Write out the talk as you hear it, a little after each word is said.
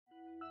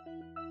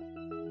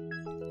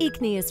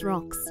Igneous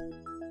rocks.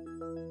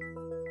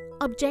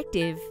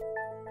 Objective: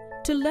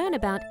 to learn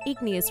about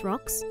igneous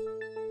rocks,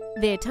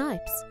 their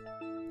types,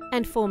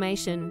 and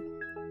formation.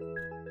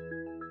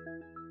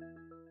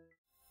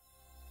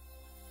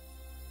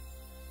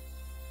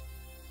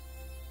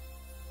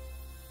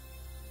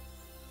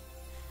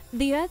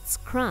 The Earth's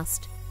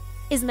crust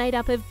is made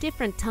up of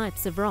different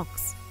types of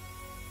rocks.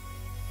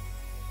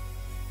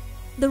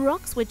 The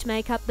rocks which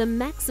make up the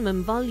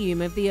maximum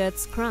volume of the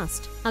Earth's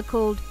crust are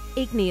called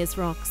igneous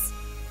rocks.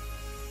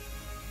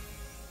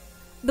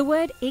 The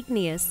word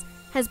igneous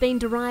has been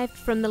derived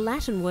from the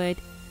Latin word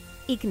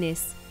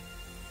ignis,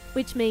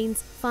 which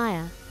means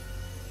fire.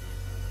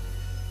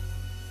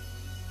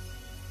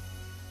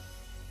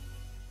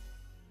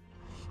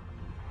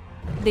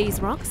 These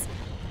rocks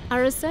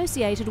are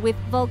associated with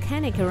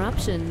volcanic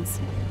eruptions.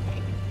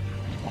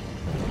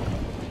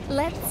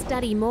 Let's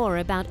study more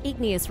about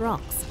igneous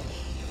rocks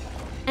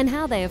and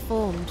how they are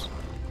formed.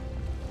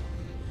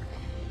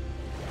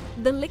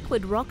 The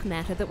liquid rock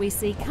matter that we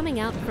see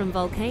coming out from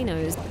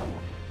volcanoes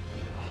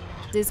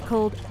is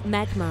called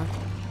magma.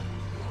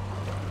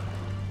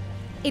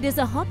 It is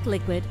a hot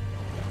liquid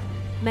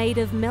made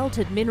of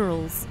melted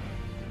minerals.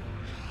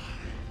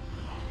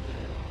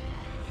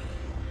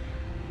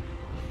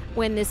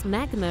 When this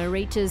magma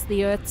reaches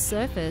the Earth's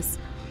surface,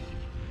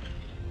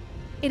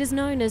 it is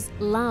known as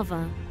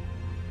lava.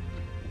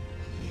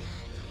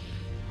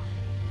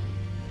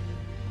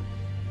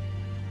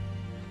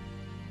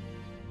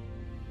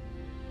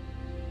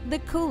 The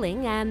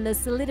cooling and the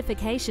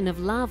solidification of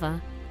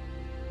lava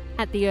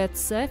at the Earth's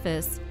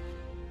surface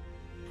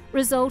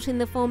result in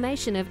the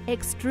formation of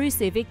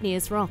extrusive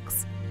igneous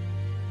rocks,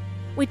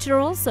 which are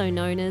also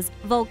known as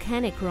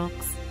volcanic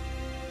rocks.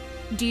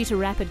 Due to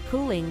rapid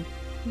cooling,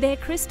 their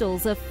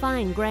crystals are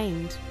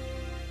fine-grained.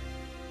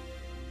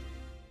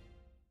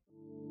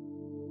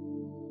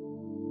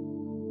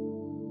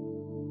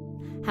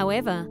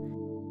 However,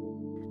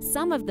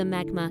 some of the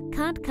magma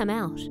can't come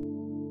out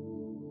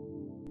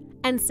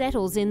and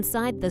settles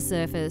inside the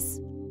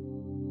surface.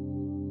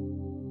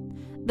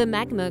 The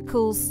magma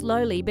cools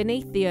slowly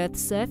beneath the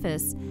Earth's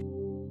surface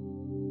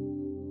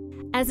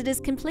as it is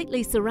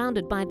completely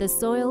surrounded by the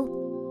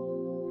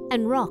soil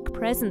and rock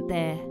present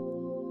there.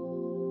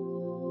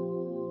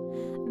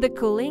 The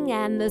cooling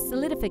and the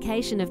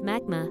solidification of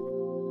magma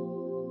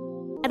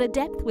at a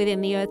depth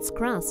within the Earth's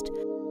crust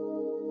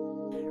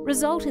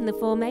result in the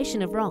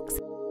formation of rocks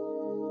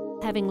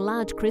having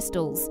large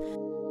crystals,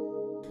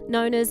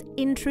 known as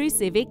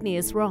intrusive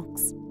igneous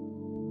rocks.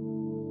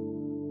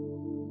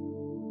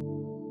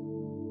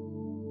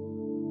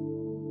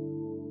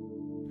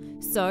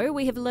 So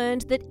we have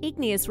learned that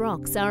igneous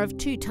rocks are of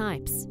two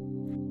types: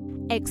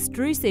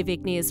 extrusive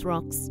igneous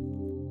rocks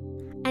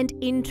and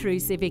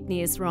intrusive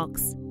igneous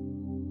rocks.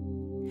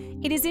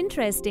 It is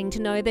interesting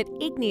to know that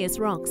igneous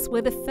rocks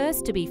were the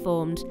first to be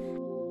formed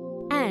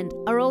and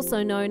are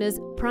also known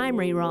as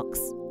primary rocks.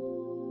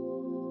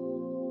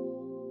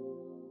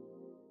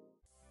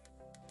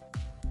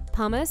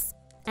 Pumice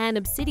and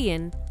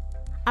obsidian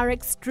are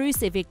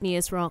extrusive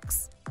igneous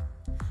rocks.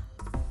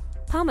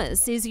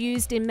 Pumice is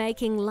used in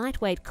making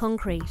lightweight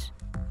concrete,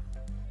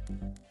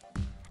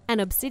 and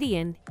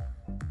obsidian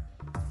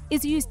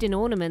is used in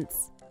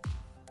ornaments.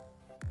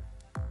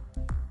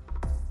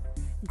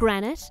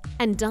 Granite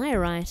and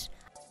diorite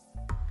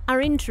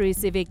are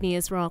intrusive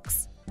igneous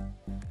rocks.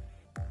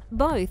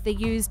 Both are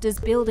used as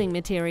building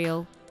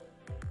material.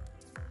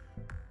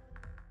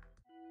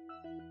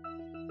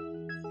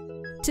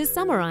 To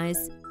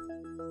summarize,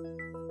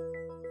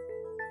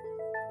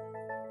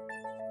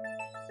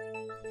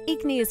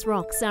 igneous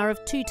rocks are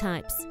of two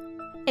types: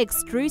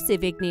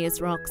 extrusive igneous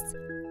rocks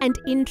and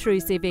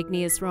intrusive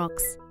igneous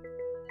rocks.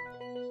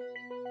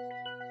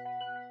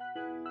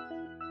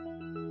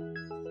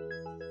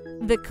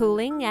 The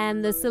cooling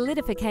and the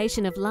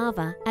solidification of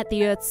lava at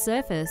the Earth's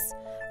surface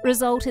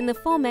result in the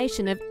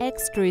formation of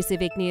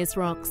extrusive igneous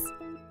rocks.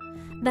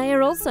 They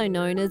are also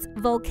known as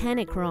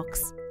volcanic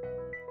rocks.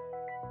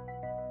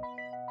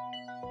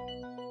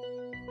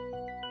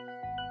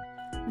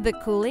 The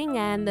cooling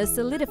and the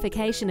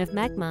solidification of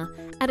magma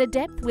at a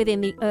depth within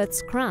the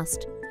Earth's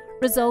crust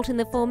result in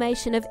the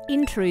formation of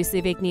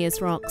intrusive igneous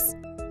rocks.